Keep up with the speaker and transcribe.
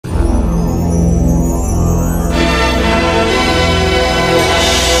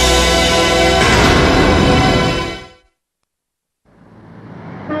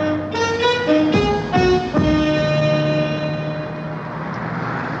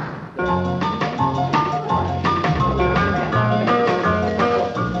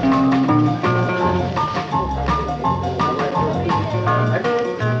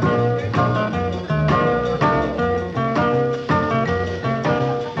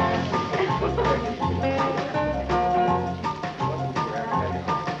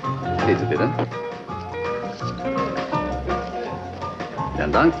Diese bitte.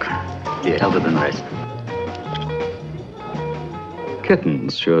 Vielen Dank. You're elder than the rest.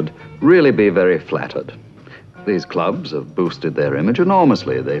 Kittens should really be very flattered. These clubs have boosted their image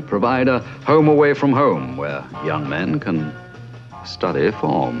enormously. They provide a home away from home where young men can study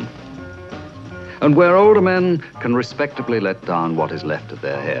form. And where older men can respectably let down what is left of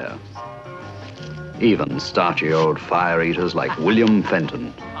their hair. Even starchy old fire eaters like William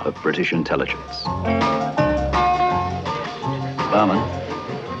Fenton of British intelligence. Barman,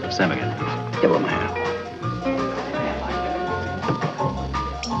 Sam again. Give him a hand.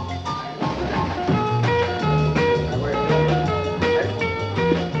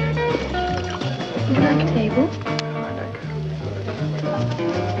 Would you like a table?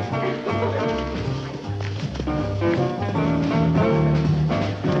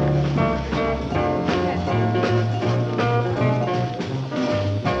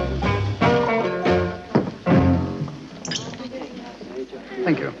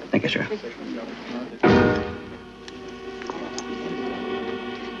 Thank you. Thank you, sir.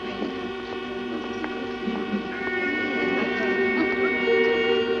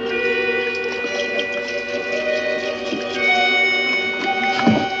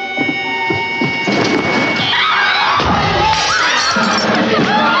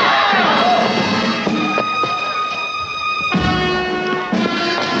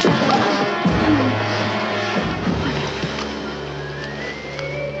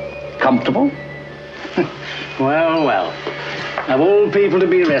 Comfortable? Well, well. Of all people to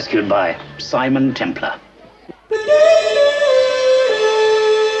be rescued by, Simon Templar.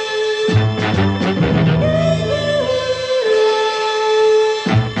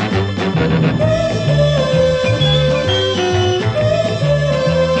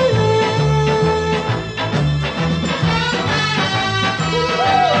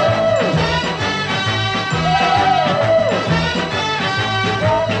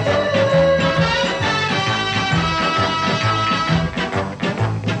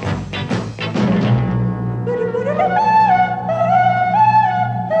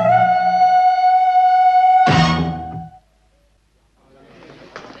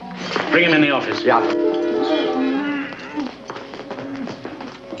 Bring him in the office. Yeah.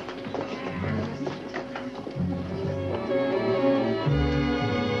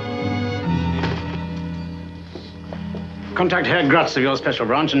 Contact Herr Gratz of your special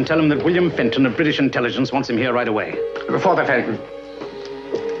branch and tell him that William Fenton of British intelligence wants him here right away. Before the Fenton.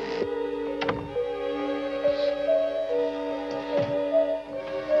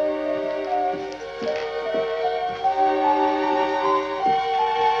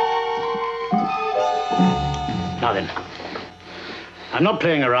 Now then, I'm not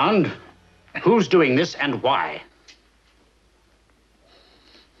playing around. Who's doing this and why?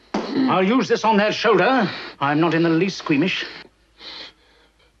 I'll use this on their shoulder. I'm not in the least squeamish.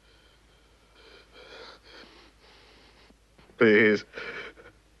 Please.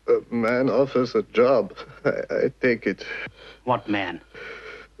 A man offers a job. I take it. What man?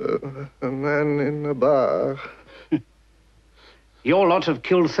 A man in a bar. Your lot have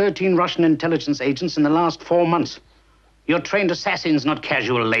killed 13 Russian intelligence agents in the last 4 months. You're trained assassins, not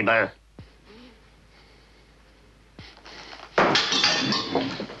casual labor.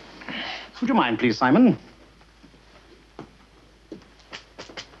 Would you mind, please, Simon?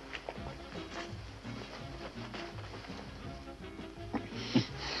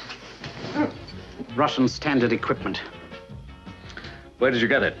 Russian standard equipment. Where did you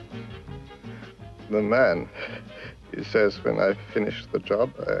get it? The man. He says when I finish the job,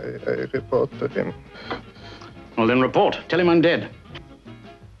 I report to him. Well, then report. Tell him I'm dead.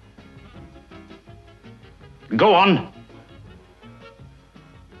 Go on.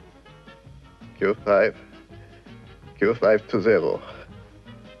 Q5. Q5 to 0.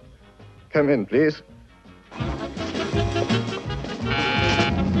 Come in, please.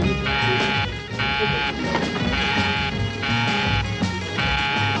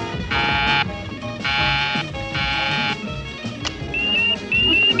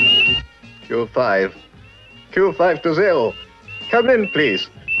 Q5. Q5 to 0. Come in, please.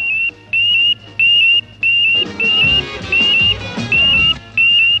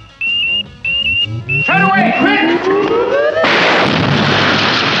 Turn away, quick!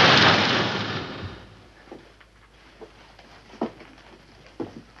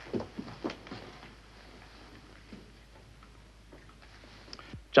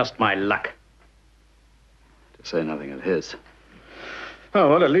 Just my luck. To say nothing of his. Oh,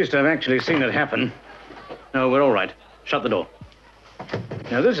 well, at least I've actually seen it happen. No, we're all right. Shut the door.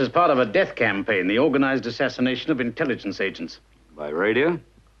 Now, this is part of a death campaign, the organized assassination of intelligence agents. By radio?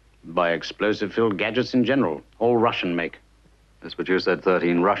 Buy explosive-filled gadgets in general, all Russian make. Yes, but you said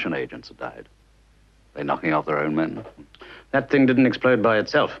 13 Russian agents had died. They knocking off their own men? That thing didn't explode by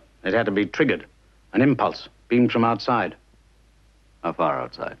itself. It had to be triggered. An impulse, beamed from outside. How far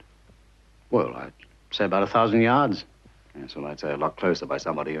outside? Well, I'd say about 1,000 yards. Yes, well, I'd say a lot closer by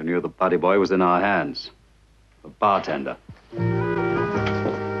somebody who knew the Buddy Boy was in our hands. The bartender.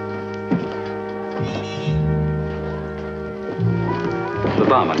 The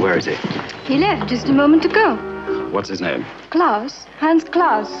barman, where is he? He left just a moment ago. What's his name? Klaus. Hans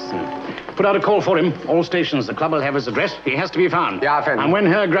Klaus. Put out a call for him. All stations. The club will have his address. He has to be found. Ja, Fan. And when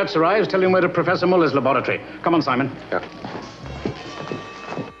Herr Gratz arrives, tell him we're at Professor Muller's laboratory. Come on, Simon. Ja.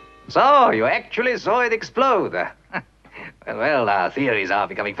 So, you actually saw it explode. Well, our theories are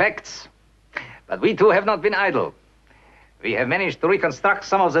becoming facts. But we too have not been idle. We have managed to reconstruct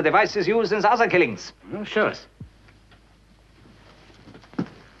some of the devices used in the other killings. Well, show us.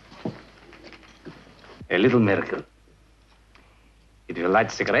 A little miracle. It will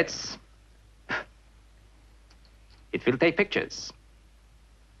light cigarettes. It will take pictures.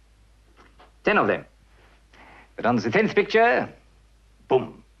 10 of them. But on the 10th picture,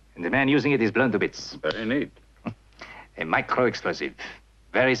 boom. And the man using it is blown to bits. Very neat. A micro-explosive.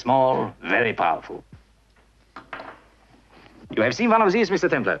 Very small, very powerful. You have seen one of these, Mr.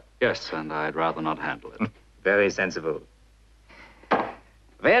 Templar? Yes, and I'd rather not handle it. Very sensible.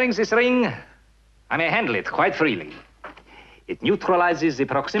 Wearing this ring, I may handle it quite freely. It neutralizes the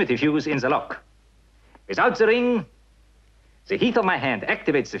proximity fuse in the lock. Without the ring, the heat of my hand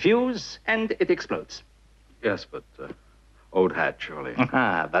activates the fuse and it explodes. Yes, but old hat, surely.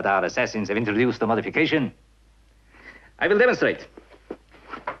 But our assassins have introduced a modification. I will demonstrate.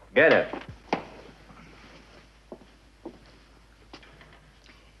 Get her.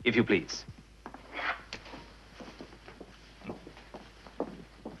 If you please.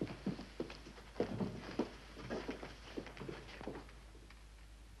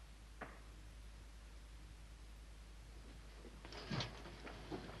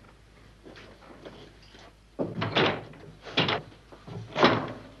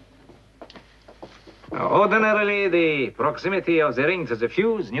 Ordinarily, the proximity of the ring to the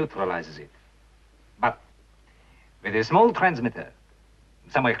fuse neutralizes it. But with a small transmitter,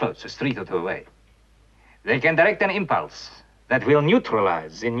 somewhere close, a street or two away, they can direct an impulse that will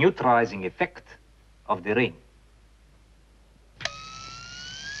neutralize the neutralizing effect of the ring.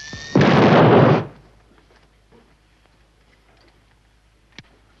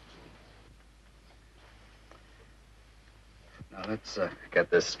 Now, let's get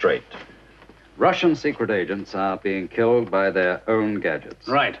this straight. Russian secret agents are being killed by their own gadgets.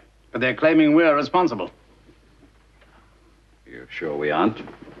 Right. But they're claiming we're responsible. You sure we aren't?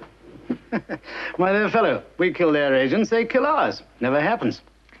 My dear fellow, we kill their agents, they kill ours. Never happens.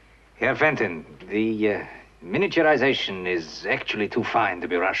 Herr Fenton, the miniaturization is actually too fine to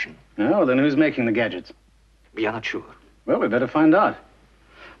be Russian. Oh, then who's making the gadgets? We are not sure. Well, we better find out.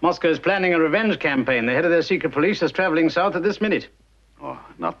 Moscow's planning a revenge campaign. The head of their secret police is traveling south at this minute. Oh,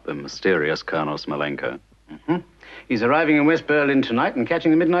 not the mysterious Colonel Smolenko. Mm-hmm. He's arriving in West Berlin tonight and catching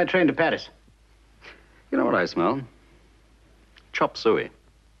the midnight train to Paris. You know what I smell? Chop suey.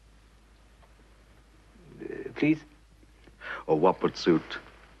 Please? Or what would suit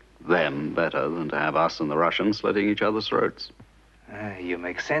them better than to have us and the Russians slitting each other's throats? You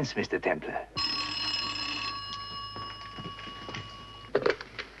make sense, Mr. Templar.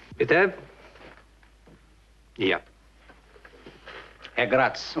 Bitte? Yeah. Herr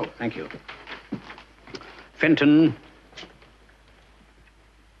Gratz. Oh, thank you. Fenton.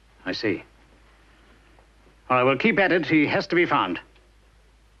 I see. All right, well, keep at it. He has to be found.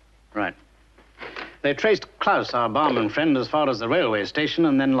 Right. They traced Klaus, our barman friend, as far as the railway station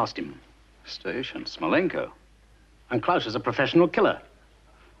and then lost him. Station? Smolenko? And Klaus is a professional killer.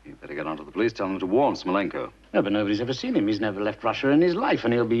 You better get onto the police, tell them to warn Smolenko. No, but nobody's ever seen him. He's never left Russia in his life,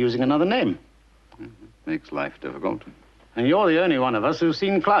 and he'll be using another name. Makes life difficult. And you're the only one of us who's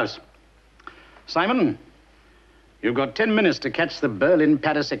seen Klaus. Simon, you've got 10 minutes to catch the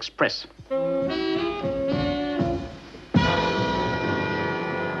Berlin-Paris Express.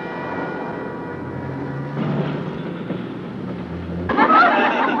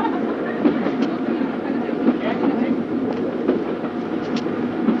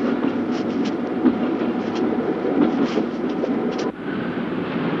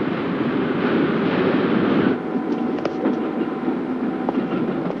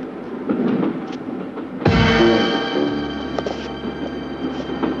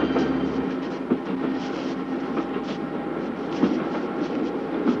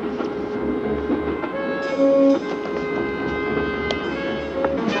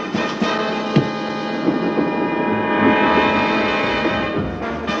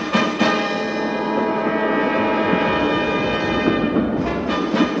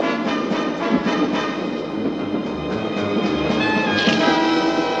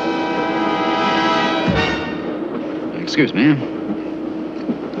 Excuse me.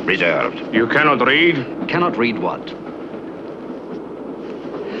 Reserved. You cannot read? Cannot read what?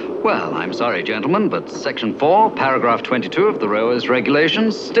 Well, I'm sorry, gentlemen, but Section 4, Paragraph 22 of the Railways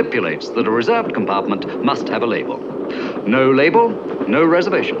Regulations stipulates that a reserved compartment must have a label. No label, no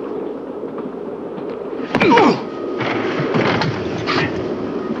reservation.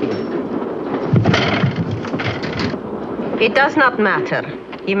 It does not matter.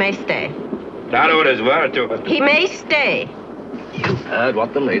 He may stay. He may stay. You heard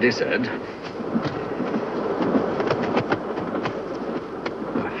what the lady said.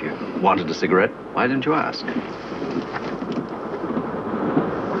 If you wanted a cigarette, why didn't you ask?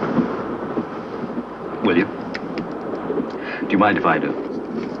 Will you? Do you mind if I do?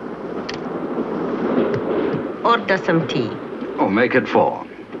 Order some tea. Oh, make it 4.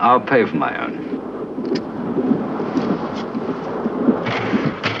 I'll pay for my own.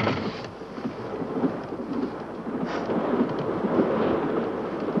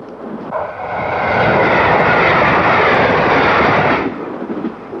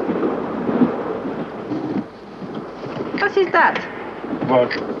 What is that?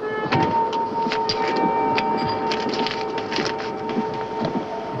 What?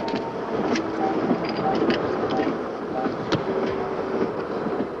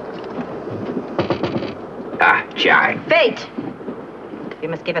 Chai. Wait. We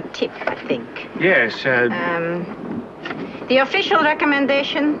must give a tip, I think. Yes, The official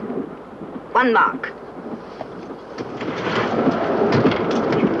recommendation, 1 mark.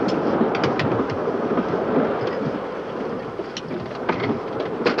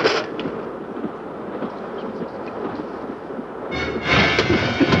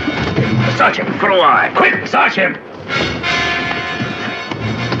 Search him for a while. Quick, search him.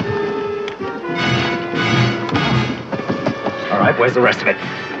 All right, where's the rest of it?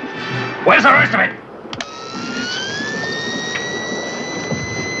 Where's the rest of it?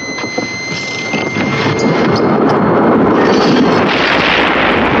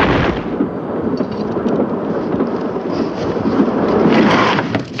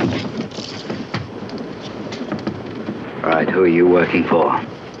 All right, who are you working for?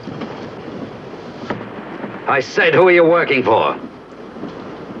 I said, who are you working for?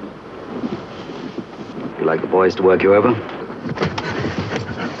 You like the boys to work you over?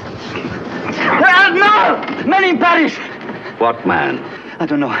 No! Man in Paris! What man? I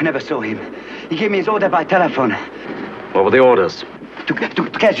don't know. I never saw him. He gave me his order by telephone. What were the orders? To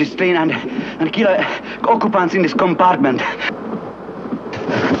catch this train and kill occupants in this compartment.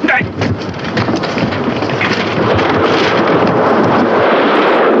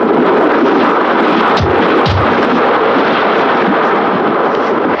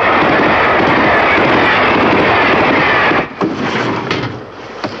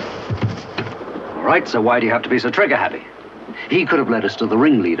 Right, so why do you have to be so trigger-happy? He could have led us to the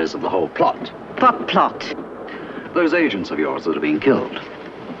ringleaders of the whole plot. What plot? Those agents of yours that are being killed.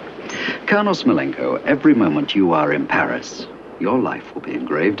 Colonel Smolenko, every moment you are in Paris, your life will be in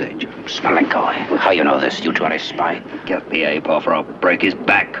grave danger. Smolenko, how you know this? You two are a spy. Get the ape off or I'll break his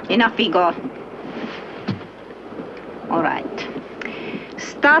back. Enough, Igor. All right.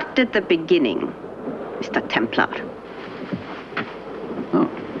 Start at the beginning, Mr. Templar. Oh.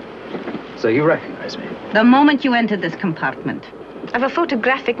 So you recognize me? The moment you entered this compartment. I have a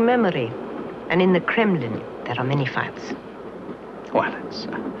photographic memory. And in the Kremlin, there are many files. Well, it's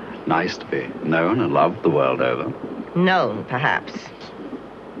nice to be known and loved the world over. Known, perhaps.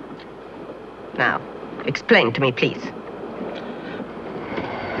 Now, explain to me, please.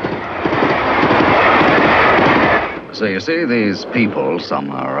 So you see, these people,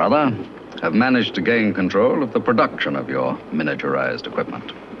 somehow or other, have managed to gain control of the production of your miniaturized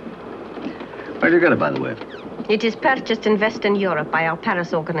equipment. Where'd you get it, by the way? It is purchased in Western Europe by our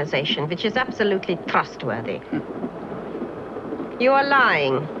Paris organization, which is absolutely trustworthy. You are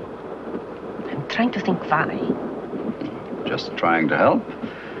lying. I'm trying to think why. Just trying to help?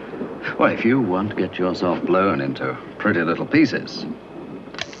 Well, if you want to get yourself blown into pretty little pieces,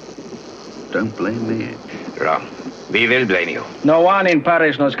 don't blame me. Wrong. We will blame you. No one in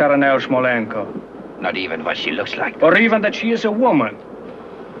Paris knows Colonel Smolenko. Not even what she looks like. Or even that she is a woman.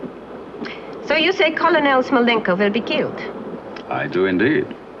 So you say Colonel Smolenko will be killed? I do indeed.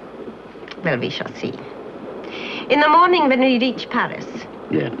 Well, we shall see. In the morning when we reach Paris,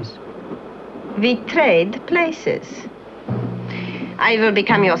 Yes. we trade places. I will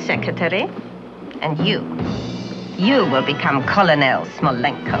become your secretary, and you will become Colonel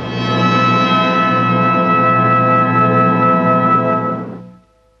Smolenko.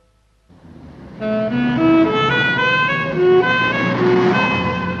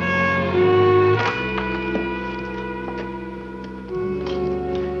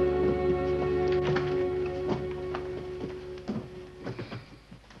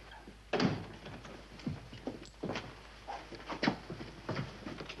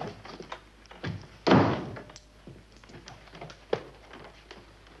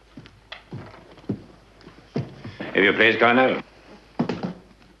 If you please, Colonel.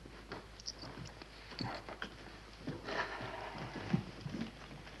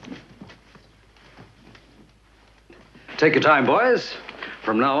 Take your time, boys.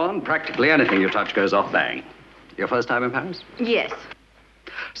 From now on, practically anything you touch goes off bang. Your first time in Paris? Yes.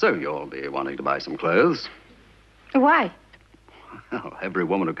 So you'll be wanting to buy some clothes. Why? Well, every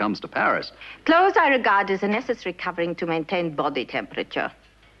woman who comes to Paris. Clothes I regard as a necessary covering to maintain body temperature.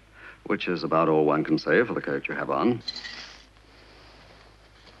 Which is about all one can say for the coat you have on.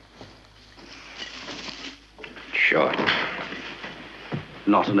 Sure.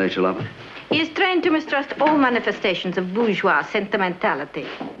 Not a nature lover? He is trained to mistrust all manifestations of bourgeois sentimentality.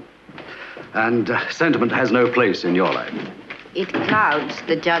 And sentiment has no place in your life. It clouds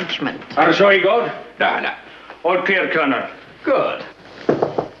the judgment. Are so good? No. All clear, Colonel. Good.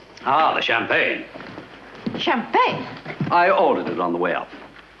 Ah, the champagne. Champagne? I ordered it on the way up.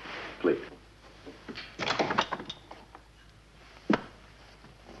 Please.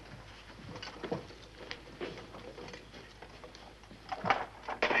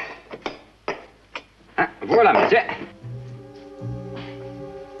 Voilà, monsieur.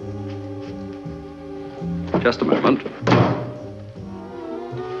 Just a moment.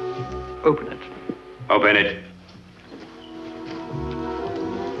 Open it. Open it.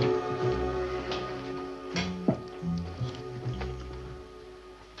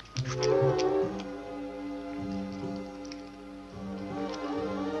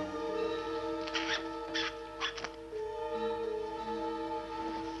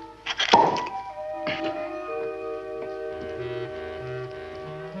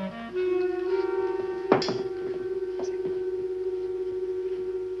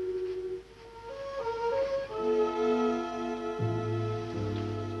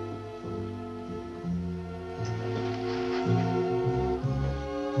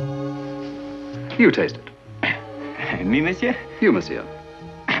 You taste it. Me, monsieur? You, monsieur.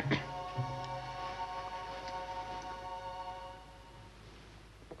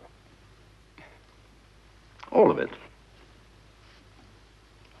 All of it.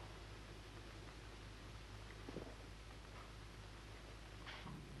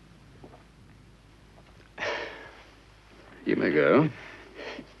 You may go.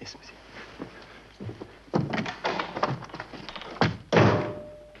 Yes, monsieur.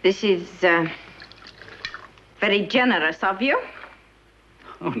 This is very generous of you.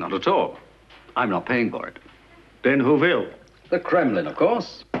 Oh, not at all. I'm not paying for it. Then who will? The Kremlin, of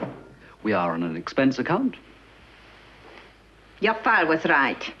course. We are on an expense account. Your father was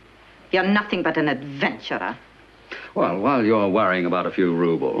right. You're nothing but an adventurer. Well, while you're worrying about a few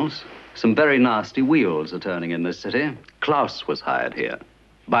rubles, some very nasty wheels are turning in this city. Klaus was hired here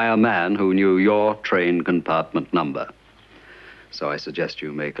by a man who knew your train compartment number. So I suggest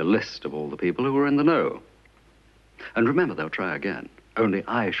you make a list of all the people who are in the know. And remember, they'll try again. Only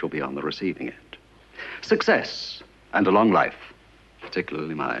I shall be on the receiving end. Success and a long life,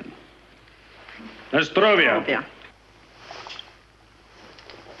 particularly mine. Astrovia. Yeah.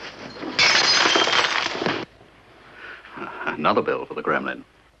 Another bill for the Kremlin.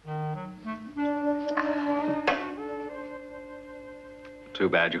 Too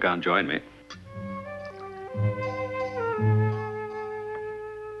bad you can't join me.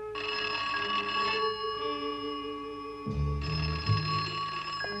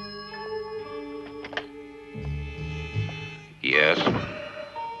 Yes.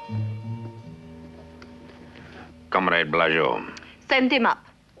 Comrade Blageau. Send him up.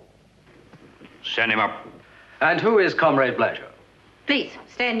 Send him up. And who is Comrade Blageau? Please,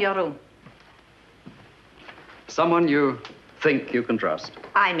 stay in your room. Someone you think you can trust.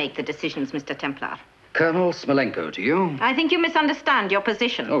 I make the decisions, Mr. Templar. Colonel Smolenko to you. I think you misunderstand your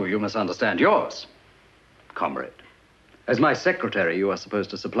position. Oh, you misunderstand yours. Comrade, as my secretary, you are supposed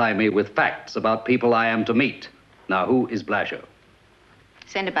to supply me with facts about people I am to meet. Now, who is Blageau?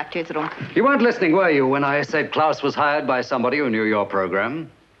 Send him back to his room. You weren't listening, were you, when I said Klaus was hired by somebody who knew your program?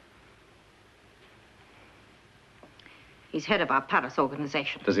 He's head of our Paris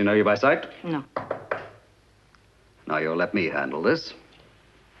organization. Does he know you by sight? No. Now, you'll let me handle this.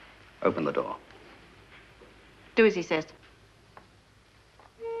 Open the door. Do as he says.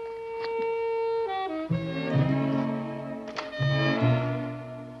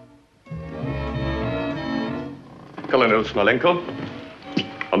 Colonel Smolenko,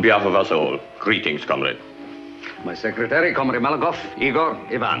 on behalf of us all, greetings, comrade. My secretary, Comrade Malakov, Igor,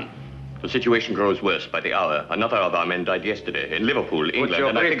 Ivan. The situation grows worse by the hour. Another of our men died yesterday in Liverpool, England. Put your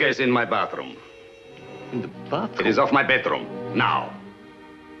and I think briefcase in my bathroom. in the bathroom. It is off my bedroom. Now.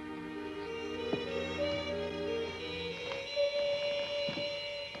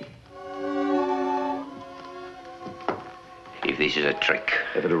 This is a trick.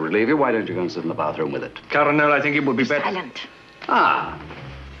 If it'll relieve you, why don't you go and sit in the bathroom with it? Colonel, I think it would be better. Silent. Ah.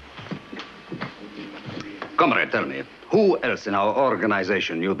 Comrade, tell me, who else in our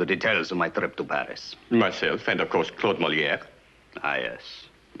organization knew the details of my trip to Paris? Myself, and of course, Claude Molière. Ah, yes.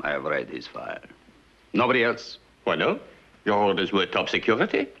 I have read his file. Nobody else? Why, no? Your orders were top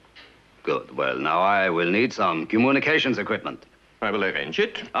security. Good. Well, now I will need some communications equipment. I will arrange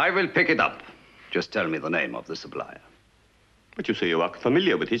it. I will pick it up. Just tell me the name of the supplier. But you say you are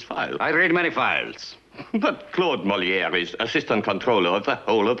familiar with his file. I read many files. But Claude Molière is assistant controller of the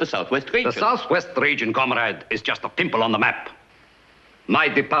whole of the Southwest region. The Southwest region, comrade, is just a pimple on the map. My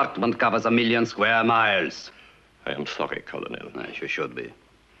department covers 1,000,000 square miles. I am sorry, Colonel. As you should be.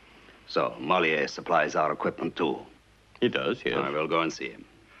 So, Molière supplies our equipment, too. He does, yes. I will go and see him.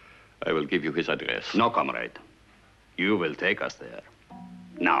 I will give you his address. No, comrade. You will take us there.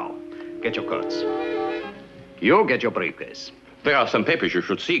 Now, get your coats. You get your briefcase. There are some papers you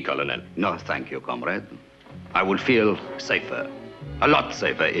should see, Colonel. No, thank you, comrade. I would feel safer. A lot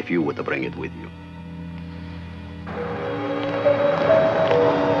safer if you were to bring it with you.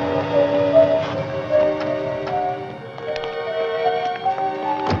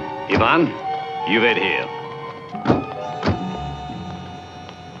 Ivan, you wait here.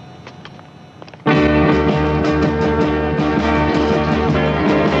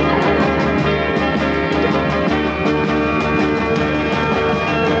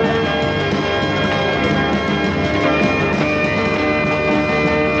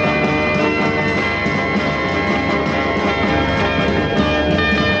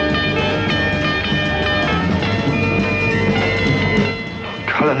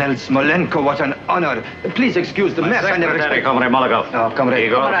 Colonel Smolenko, what an honor. Please excuse the mess. I never expected... Comrade Molotov. Oh, comrade.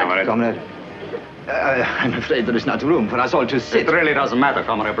 Igor, comrade. Comrade. I'm afraid there is not room for us all to sit. It really doesn't matter.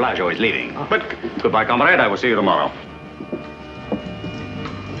 Comrade Blajo is leaving. But goodbye, comrade. I will see you tomorrow.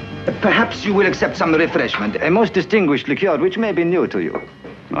 Perhaps you will accept some refreshment. A most distinguished liqueur which may be new to you.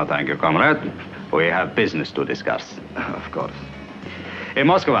 No, thank you, comrade. We have business to discuss. Of course. In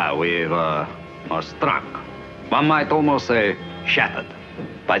Moscow, we are struck. One might almost say shattered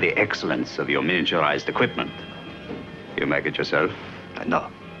by the excellence of your miniaturized equipment. You make it yourself? No.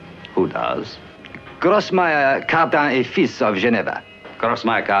 Who does? Grossmeyer, Cardin et Fils of Geneva.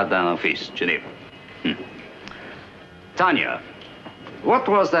 Grossmeyer, Cardin and Fils, Geneva. Tanya, what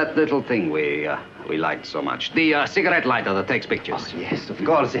was that little thing we liked so much? The cigarette lighter that takes pictures. Oh, yes, of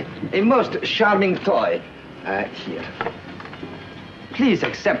course. A most charming toy. Here. Please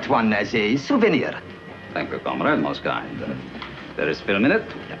accept one as a souvenir. Thank you, comrade. Most kind. There is film in it?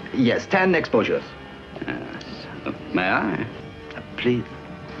 Yes, 10 exposures. Yes. May I? Please.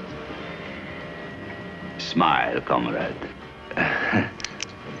 Smile, comrade.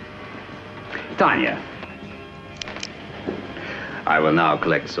 Tanya. I will now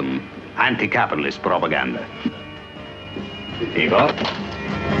collect some anti-capitalist propaganda. Igor.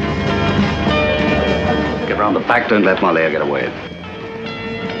 Get round the back, don't let Molière get away.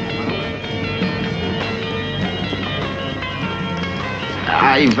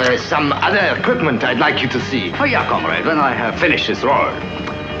 I've some other equipment I'd like you to see. Oh, yeah, comrade, when I have finished this roll.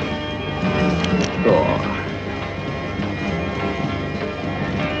 4.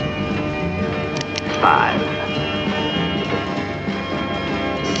 5.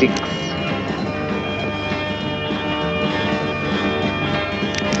 6.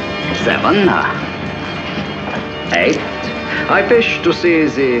 7. 8. I wish to see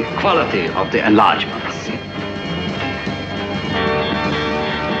the quality of the enlargements.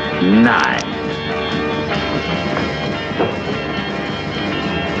 9.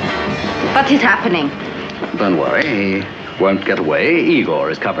 What is happening? Don't worry, he won't get away.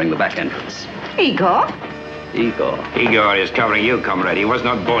 Igor is covering the back entrance. Igor? Igor. Igor is covering you, comrade. He was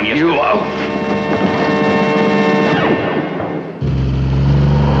not born yesterday. You out!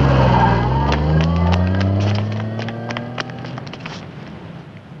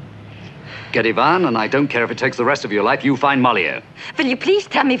 Get Ivan, and I don't care if it takes the rest of your life, you find Molière. Will you please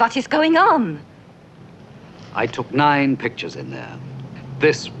tell me what is going on? I took 9 pictures in there.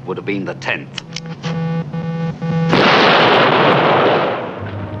 This would have been the 10th.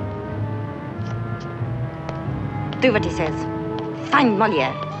 Do what he says. Find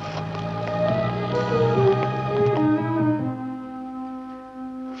Molière.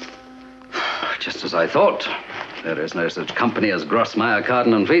 Just as I thought. There is no such company as Grossmeyer,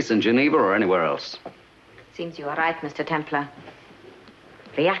 Cardin and Fils in Geneva or anywhere else. Seems you are right, Mr. Templar.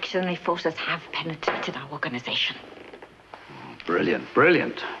 Reactionary forces have penetrated our organization. Brilliant,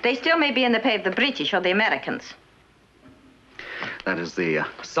 brilliant. They still may be in the pay of the British or the Americans. That is the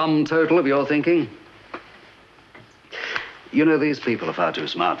sum total of your thinking? You know, these people are far too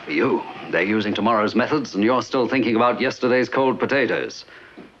smart for you. They're using tomorrow's methods, and you're still thinking about yesterday's cold potatoes.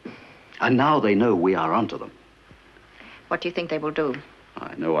 And now they know we are onto them. What do you think they will do?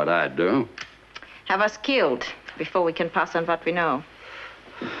 I know what I'd do. Have us killed before we can pass on what we know.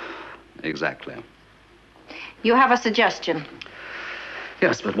 Exactly. You have a suggestion?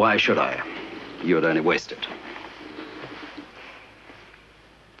 Yes, but why should I? You would only waste it.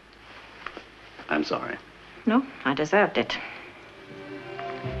 I'm sorry. No, I deserved it.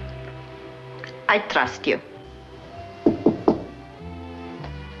 I trust you.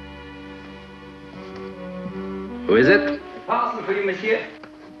 Who is it? Parcel for you, monsieur.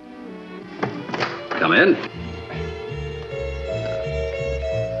 Come in.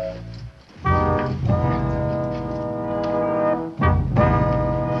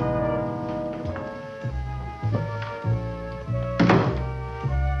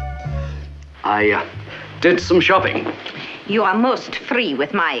 I did some shopping. You are most free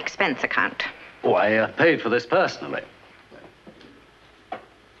with my expense account. Oh, I paid for this personally.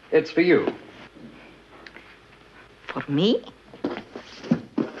 It's for you. For me? There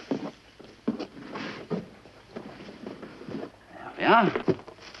we are.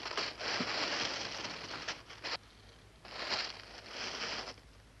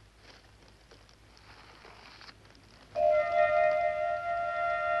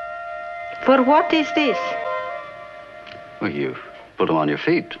 For what is this? Well, you put them on your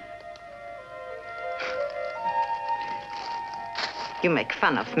feet. You make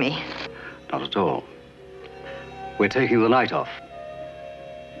fun of me. Not at all. We're taking the night off.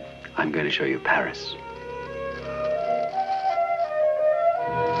 I'm going to show you Paris.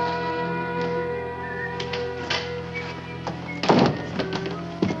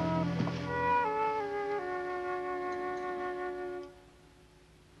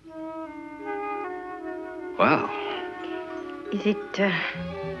 Well. Is it,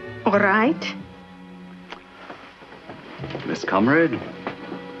 all right? Miss Comrade,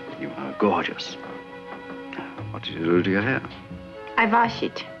 you are gorgeous. What did you do to your hair? I wash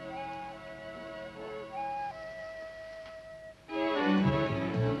it.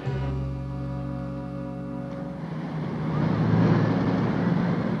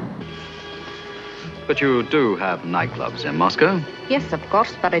 But you do have nightclubs in Moscow? Yes, of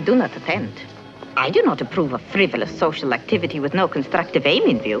course, but I do not attend. I do not approve of frivolous social activity with no constructive aim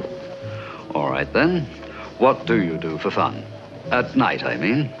in view. All right, then. What do you do for fun? At night, I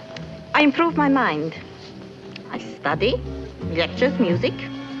mean. I improve my mind. I study, lectures, music,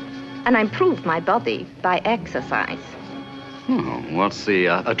 and I improve my body by exercise. Oh, what's the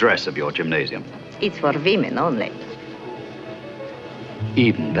address of your gymnasium? It's for women only.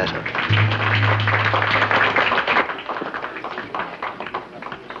 Even better.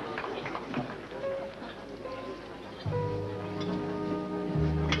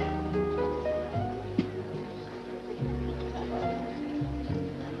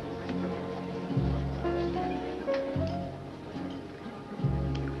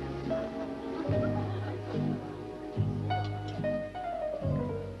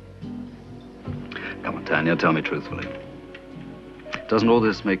 Come on, Tanya, tell me truthfully. Doesn't all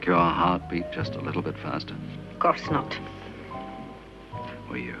this make your heart beat just a little bit faster? Of course not.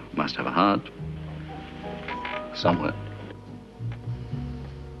 Well, you must have a heart. Somewhere.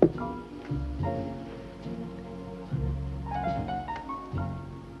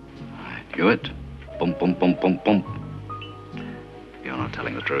 I knew it. Bump, bump, bump, bump, bump. You're not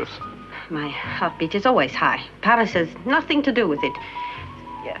telling the truth. My heartbeat is always high. Paris has nothing to do with it.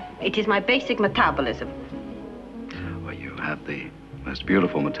 Yeah, it is my basic metabolism. Well, you have the most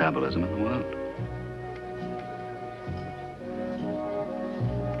beautiful metabolism in the world.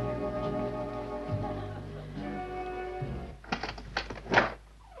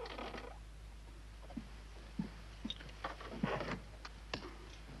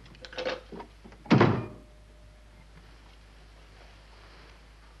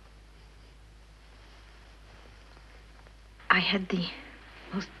 I had the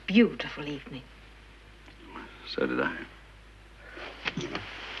most beautiful evening. So did I.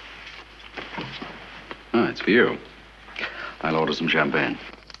 Oh, it's for you. I'll order some champagne.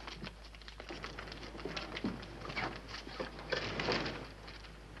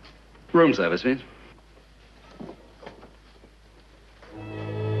 Room service, please.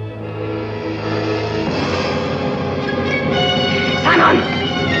 Simon!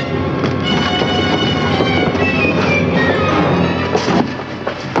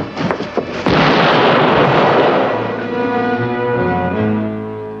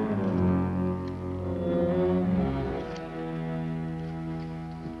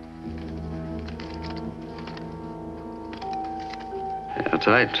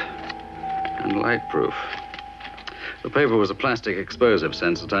 Airtight and light-proof. The paper was a plastic explosive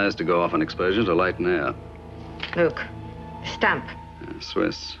sensitized to go off on exposure to light and air. Look, stamp.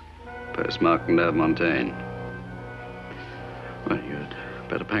 Swiss. Postmarked Neuve Montaigne. Well, you'd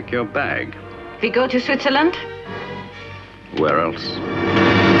better pack your bag. We go to Switzerland? Where else?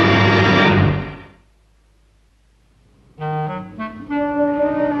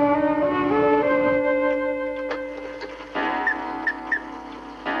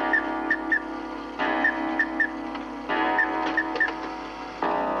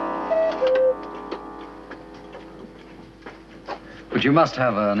 But you must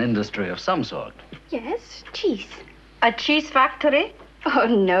have an industry of some sort. Yes, cheese. A cheese factory? Oh,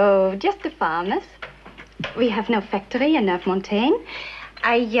 no, just the farmers. We have no factory in Neuve Montaigne.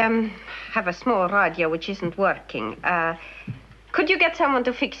 I have a small radio which isn't working. Could you get someone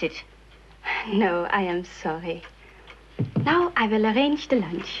to fix it? No, I am sorry. Now I will arrange the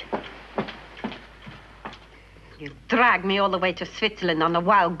lunch. You dragged me all the way to Switzerland on a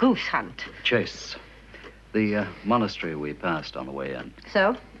wild goose hunt. Chase. The monastery we passed on the way in.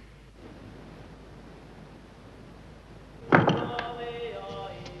 So?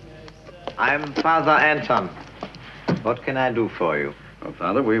 I'm Father Anton. What can I do for you? Well,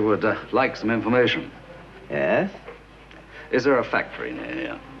 Father, we would like some information. Yes? Is there a factory near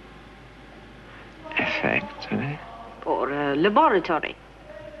here? A factory? Or a laboratory?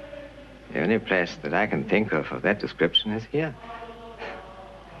 The only place that I can think of that description is here.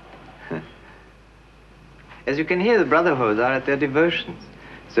 As you can hear, the Brotherhood are at their devotions,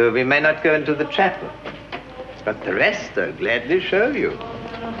 so we may not go into the chapel. But the rest I'll gladly show you.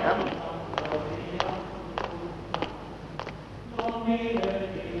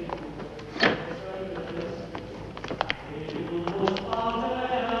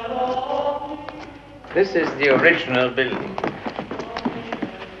 This is the original building.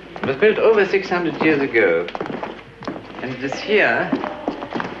 It was built over 600 years ago. And it is here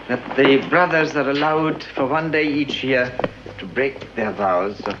that the brothers are allowed for one day each year to break their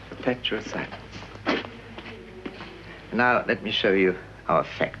vows of perpetual silence. Now, let me show you our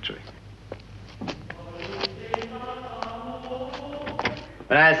factory.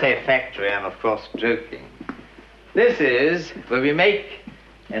 When I say factory, I'm of course joking. This is where we make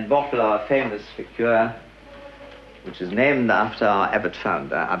and bottle our famous liqueur, which is named after our abbot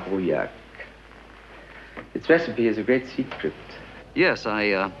founder, Abrouillac. Its recipe is a great secret. Yes,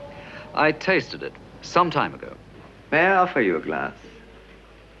 I tasted it some time ago. May I offer you a glass?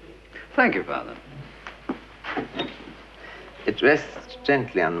 Thank you, Father. It rests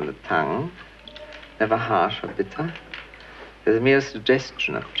gently on the tongue, never harsh or bitter. There's a mere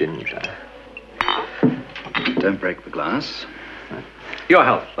suggestion of ginger. Don't break the glass. Your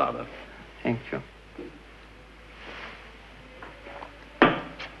health, Father. Thank you.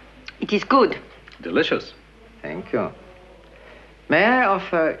 It is good. Delicious. Thank you. May I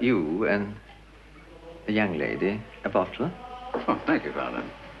offer you and a young lady a bottle? Oh, thank you, Father.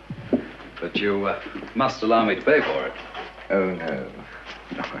 But you must allow me to pay for it. Oh, no.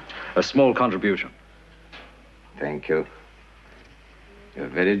 A small contribution. Thank you. You're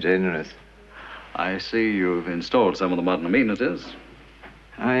very generous. I see you've installed some of the modern amenities.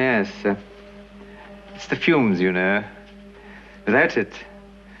 Oh, yes. It's the fumes, you know. Without it,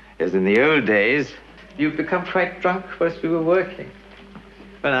 as in the old days, you've become quite drunk whilst we were working.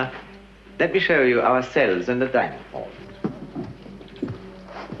 Well, now, let me show you our cells in the dining hall.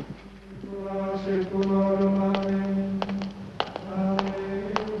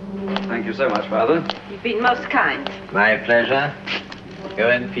 Thank you so much, Father. You've been most kind. My pleasure. Go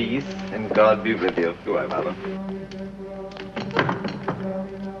in peace, and God be with you. Goodbye, Father.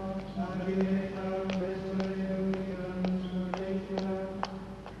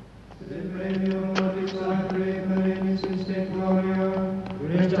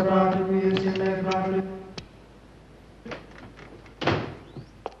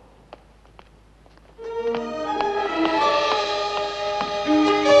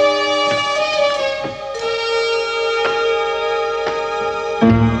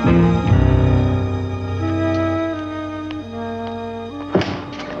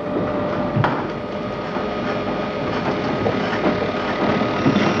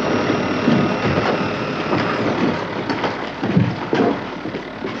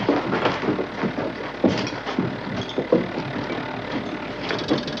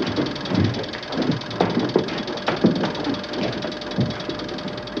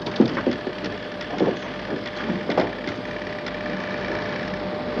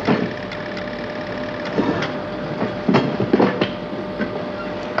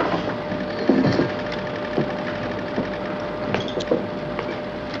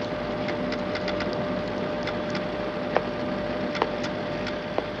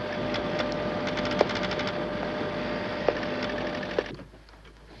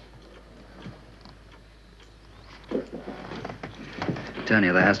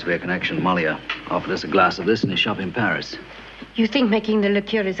 Tanya, there has to be a connection. Mollier offered us a glass of this in his shop in Paris. You think making the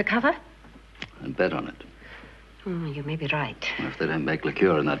liqueur is a cover? I'd bet on it. You may be right. Well, if they don't make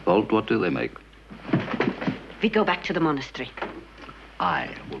liqueur in that vault, what do they make? We go back to the monastery.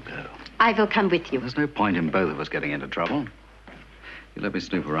 I will go. I will come with you. There's no point in both of us getting into trouble. You let me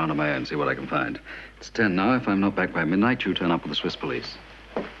snoop around on my own, see what I can find. It's 10 now. If I'm not back by midnight, you turn up with the Swiss police.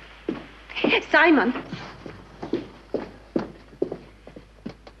 Simon!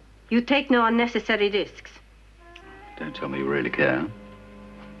 You take no unnecessary risks. Don't tell me you really care.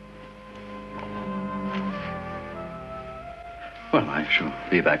 Well, I shall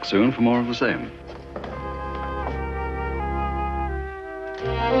be back soon for more of the same.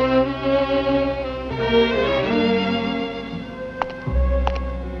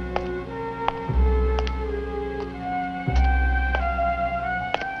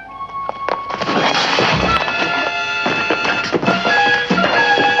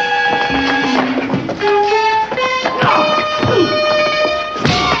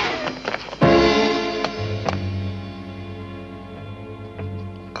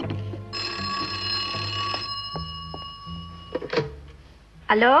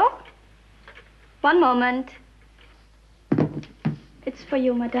 Hello? One moment. It's for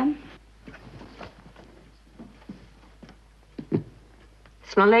you, madame.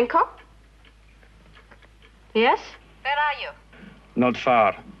 Smolenko? Yes? Where are you? Not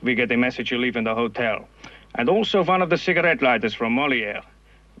far. We get a message you leave in the hotel. And also one of the cigarette lighters from Molière.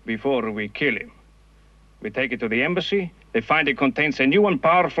 Before we kill him. We take it to the embassy. They find it contains a new and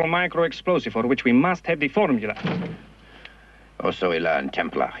powerful micro-explosive for which we must have the formula. Also, we learn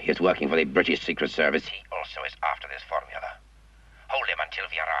Templar. He is working for the British Secret Service. He also is after this formula. Hold him until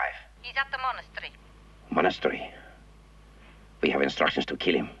we arrive. He's at the monastery. Monastery. We have instructions to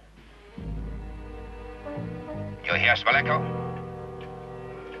kill him. You hear, Smolenko?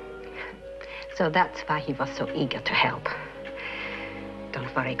 So that's why he was so eager to help.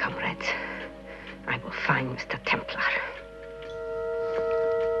 Don't worry, comrades. I will find Mr. Templar.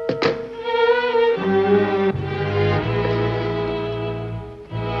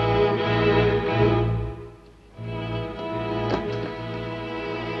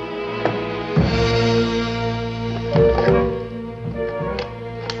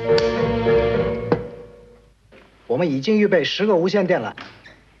我们已经预备10个无线电了。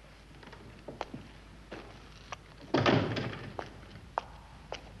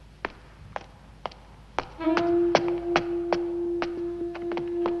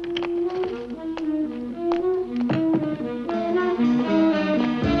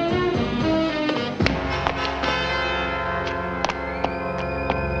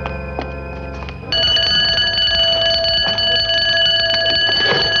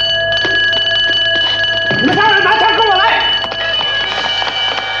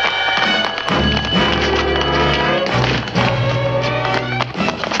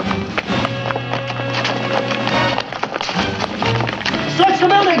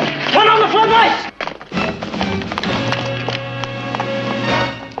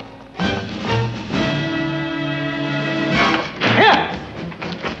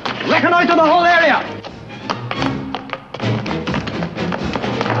Reconnoiter the whole area.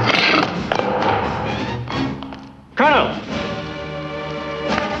 Colonel!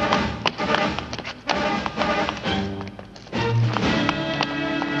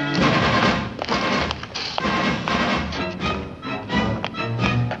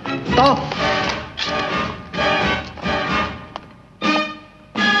 Stop.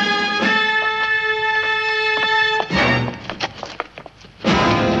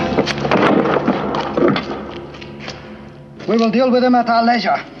 We will deal with him at our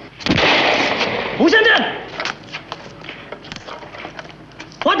leisure. 无线电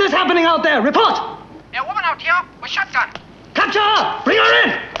What is happening out there? Report! There's a woman out here with a shotgun. Capture her! Bring her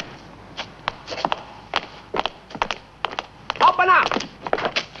in! Open up.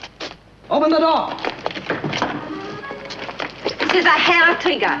 Open the door. This is a hair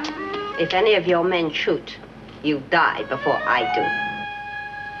trigger. If any of your men shoot, you die before I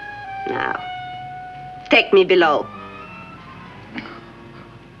do. Now, take me below.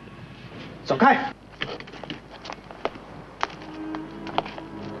 走开。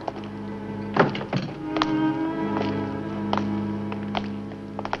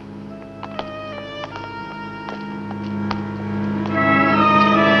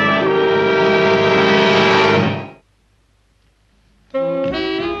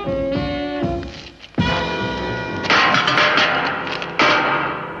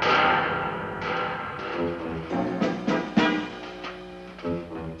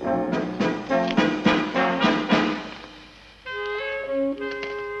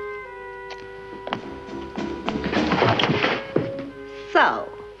So,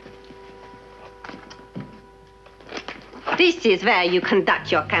 this is where you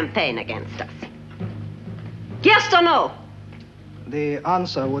conduct your campaign against us. Yes or no? The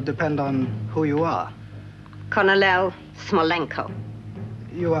answer would depend on who you are. Colonel Smolenko.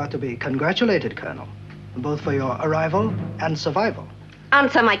 You are to be congratulated, Colonel, both for your arrival and survival.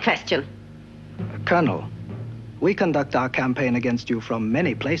 Answer my question. Colonel, we conduct our campaign against you from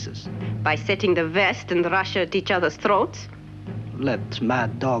many places. By setting the West and Russia at each other's throats? Let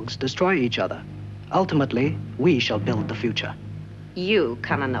mad dogs destroy each other. Ultimately, we shall build the future. You,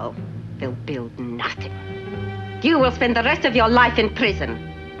 Colonel, will build nothing. You will spend the rest of your life in prison.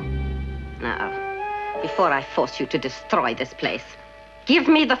 Now, before I force you to destroy this place, give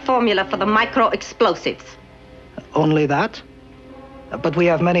me the formula for the micro-explosives. Only that? But we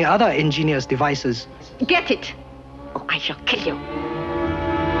have many other ingenious devices. Get it, or I shall kill you.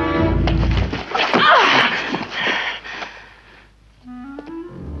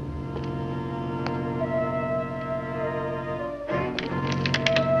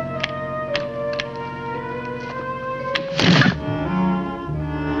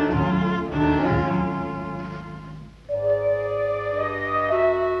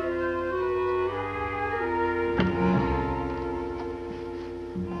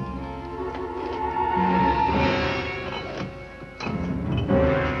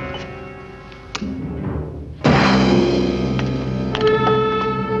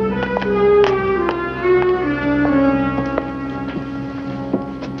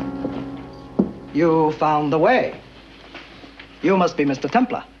 You found the way. You must be Mr.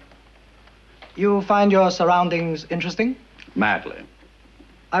 Templar. You find your surroundings interesting? Madly.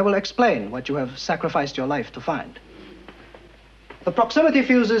 I will explain what you have sacrificed your life to find. The proximity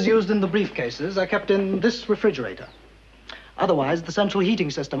fuses used in the briefcases are kept in this refrigerator. Otherwise, the central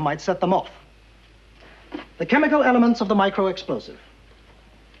heating system might set them off. The chemical elements of the micro-explosive.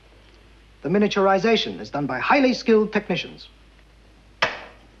 The miniaturization is done by highly skilled technicians.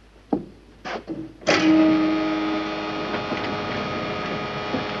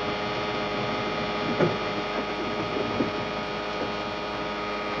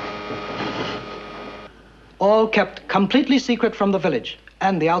 All kept completely secret from the village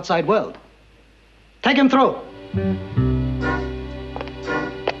and the outside world. Take him through.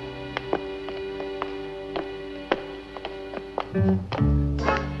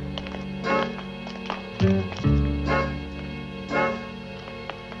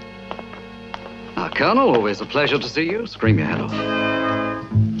 Colonel, always a pleasure to see you. Scream your head off.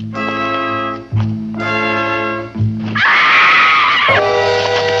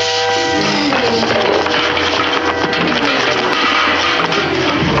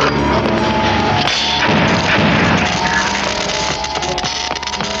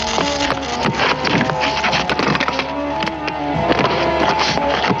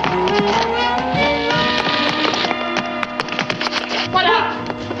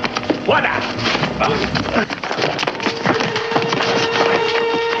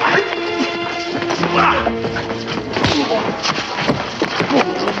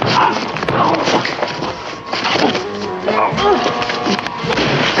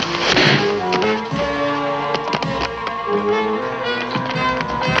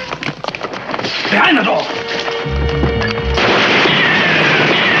 Behind the door!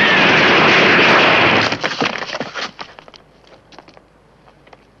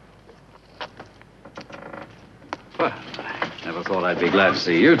 Well, I never thought I'd be glad to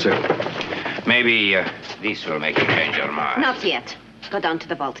see you two. Maybe this will make you change your mind. Not yet. Go down to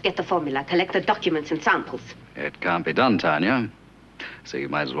the vault, get the formula, collect the documents and samples. It can't be done, Tanya. So you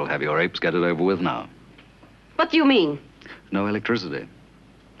might as well have your apes get it over with now. What do you mean? No electricity.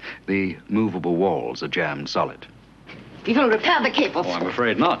 The movable walls are jammed solid. We will repair the cables. Oh, I'm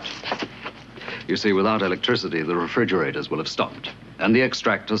afraid not. You see, without electricity, the refrigerators will have stopped. And the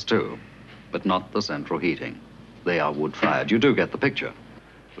extractors, too. But not the central heating. They are wood-fired. You do get the picture.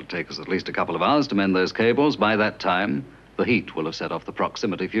 It'll take us at least a couple of hours to mend those cables. By that time, the heat will have set off the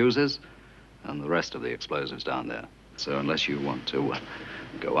proximity fuses and the rest of the explosives down there. So unless you want to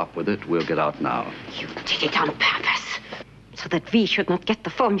go up with it, we'll get out now. You did it on purpose, so that we should not get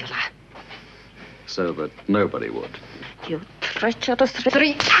the formula. So that nobody would. You treacherous,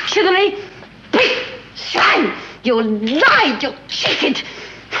 reactionary pig! Swine! You lied! You cheated!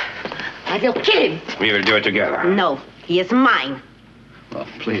 I will kill him. We will do it together. No, he is mine. Well,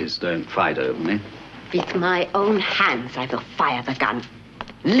 please don't fight over me. With my own hands, I will fire the gun.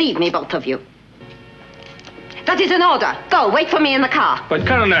 Leave me, both of you. That is an order. Go, wait for me in the car. But,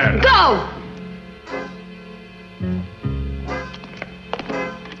 Colonel... Go!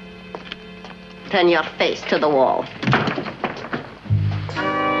 Turn your face to the wall.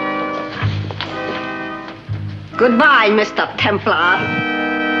 Goodbye, Mr. Templar.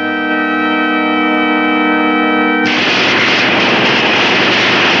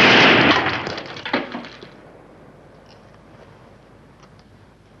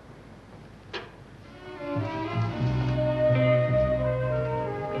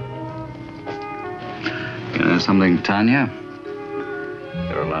 You know something, Tanya?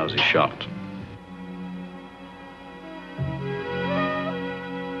 You're a lousy shot.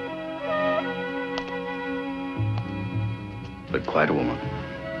 But quite a woman.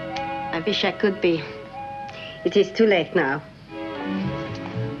 I wish I could be. It is too late now.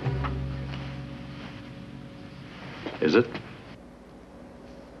 Is it?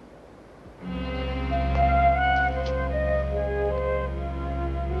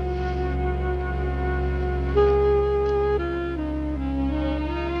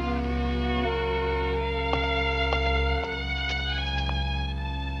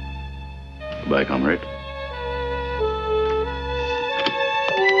 Goodbye, comrade.